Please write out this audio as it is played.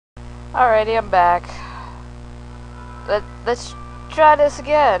Alrighty, I'm back. Let's try this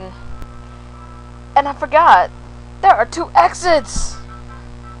again. And I forgot, there are 2 exits!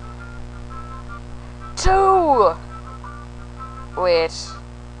 2! Wait.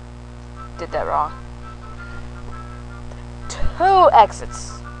 Did that wrong. 2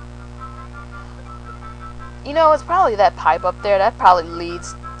 exits. You know, it's probably that pipe up there. That probably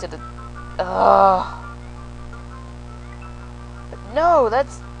leads to the... Ugh. But no,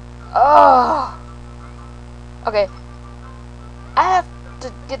 that's... Ugh. Okay. I have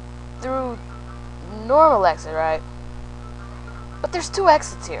to get through normal exit, right? But there's 2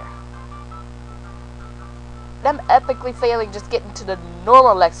 exits here. I'm epically failing just getting to the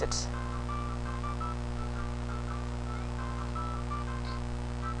normal exit.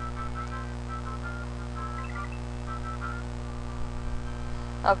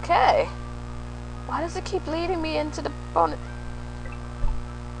 Okay. Why does it keep leading me into the bonus?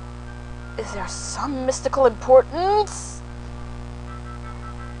 Is there some mystical importance?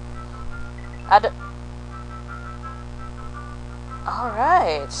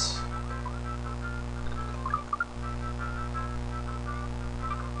 Alright.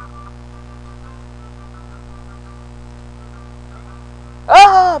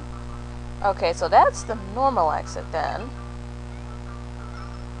 Ah! Okay, so that's the normal exit then.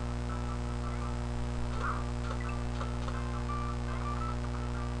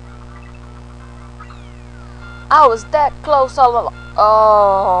 I was that close all along.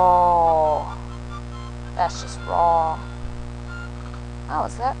 Oh, that's just wrong. I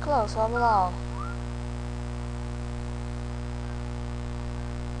was that close all along.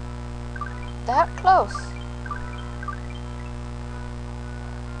 That close.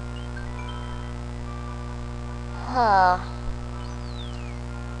 Huh.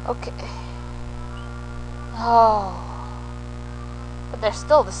 Okay. Oh. But there's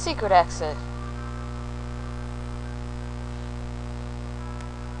still the secret exit.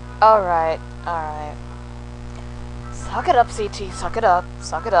 Alright, alright. Suck it up, CT. Suck it up.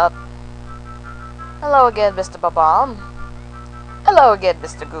 Suck it up. Hello again, Mr. Babam. Hello again,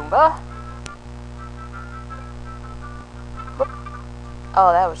 Mr. Goomba. Whoop.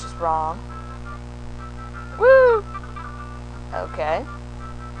 Oh, that was just wrong. Woo! Okay.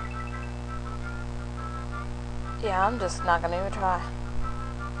 Yeah, I'm just not gonna even try.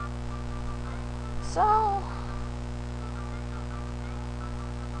 So...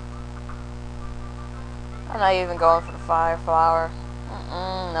 I'm not even going for the fire flower.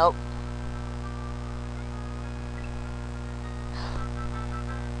 Nope.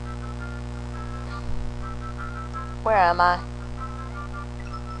 Where am I?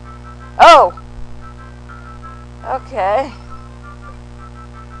 Oh! Okay.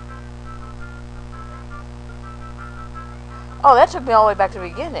 Oh, that took me all the way back to the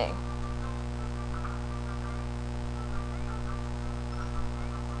beginning.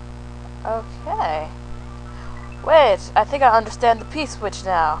 Okay. Wait, I think I understand the P-switch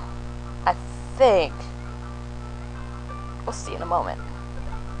now. I think. We'll see in a moment.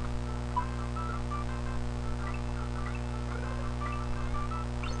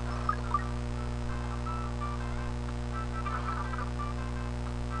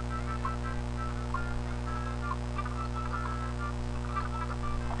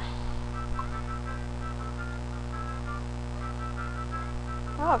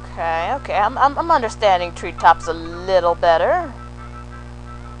 Okay, I'm understanding treetops a little better.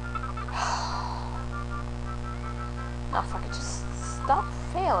 Now if I could just stop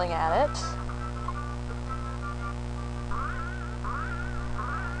failing at it.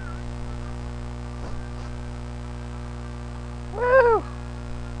 Woo!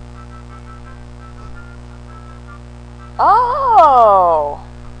 Oh!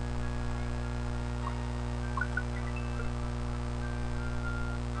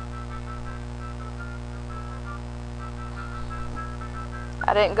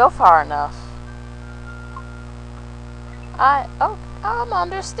 I didn't go far enough. I'm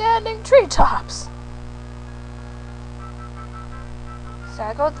understanding treetops. So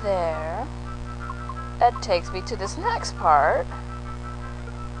I go there. That takes me to this next part.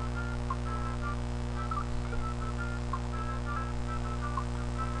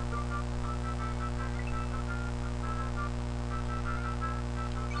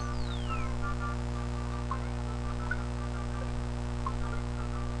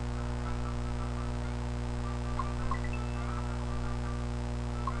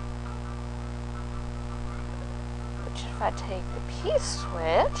 If I take the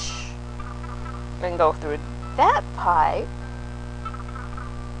P-switch and go through that pipe,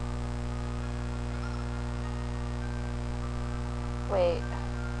 wait,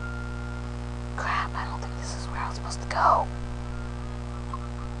 this is where I was supposed to go.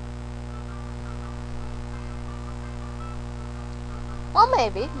 Well,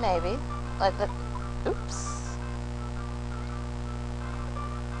 maybe. Like the... Oops.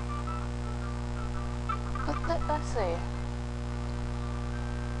 Let's see.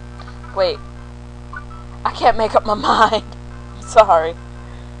 Wait. I can't make up my mind. Sorry.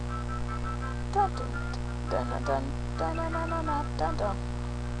 Dun dun dun dun dun dun dun dun dun dun.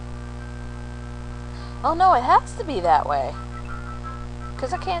 Oh no, it has to be that way.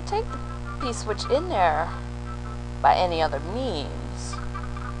 Because I can't take the P-switch in there by any other means.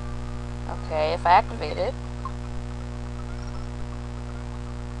 Okay, if I activate it.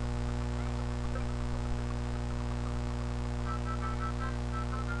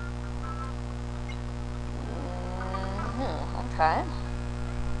 Okay.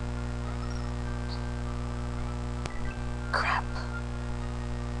 Crap.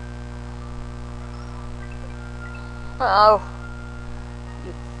 Oh.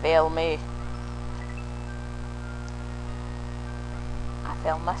 You fail me. I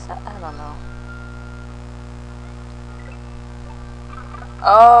failed myself. I don't know.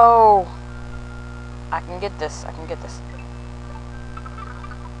 Oh. I can get this. I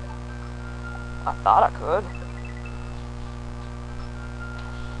thought I could.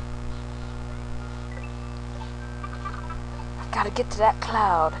 Gotta get to that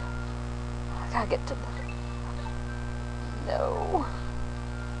cloud. I gotta get to the... No.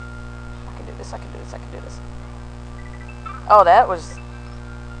 I can do this. Oh, that was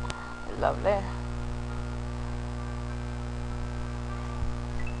lovely.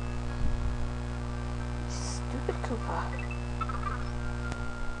 Stupid Koopa.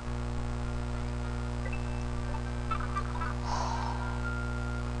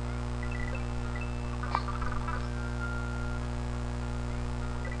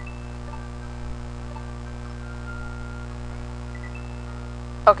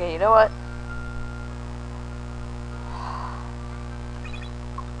 Okay, you know what?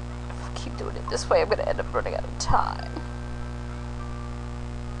 If I keep doing it this way, I'm gonna end up running out of time.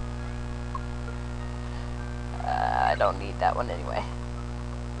 I don't need that one anyway.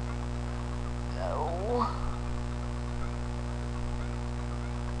 No.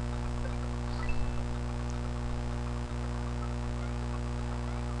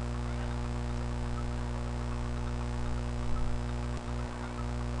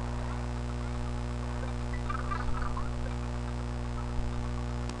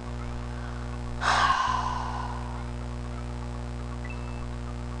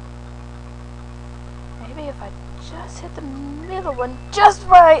 Maybe if I just hit the middle one just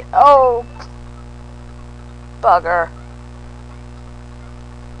right. Oh, bugger.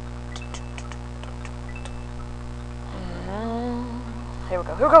 Here we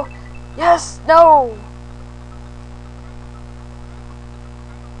go. Yes, no.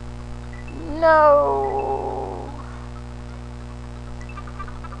 No.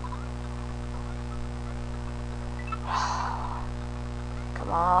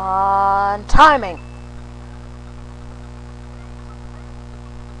 Come on, timing.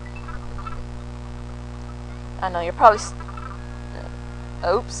 I know you're probably...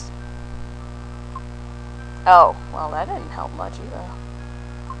 Oops. Oh, well, that didn't help much either.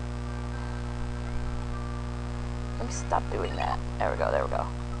 Let me stop doing that. There we go.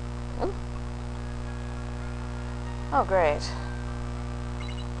 Ooh. Oh, great.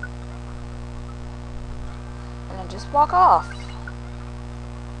 And then just walk off.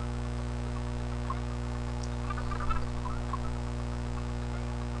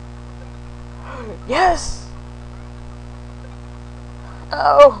 Yes!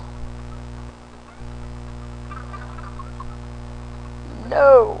 Oh!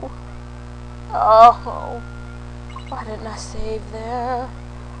 No! Oh! Why didn't I save there?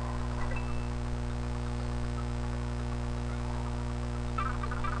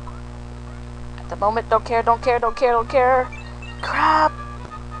 At the moment, don't care. Crap!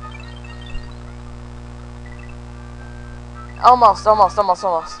 Almost.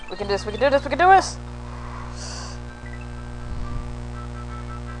 We can do this.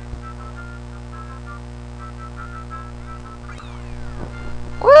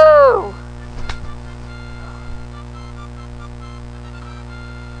 Woo!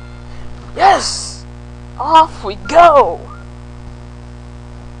 Yes! Off we go!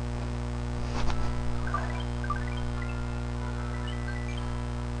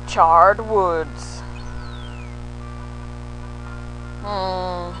 Charred woods. Do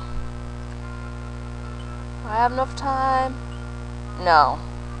I have enough time? No.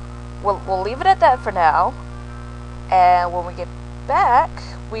 We'll leave it at that for now. And when we get back,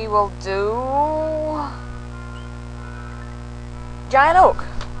 we will do giant oak.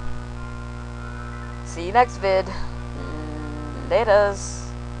 See you next vid. Laters.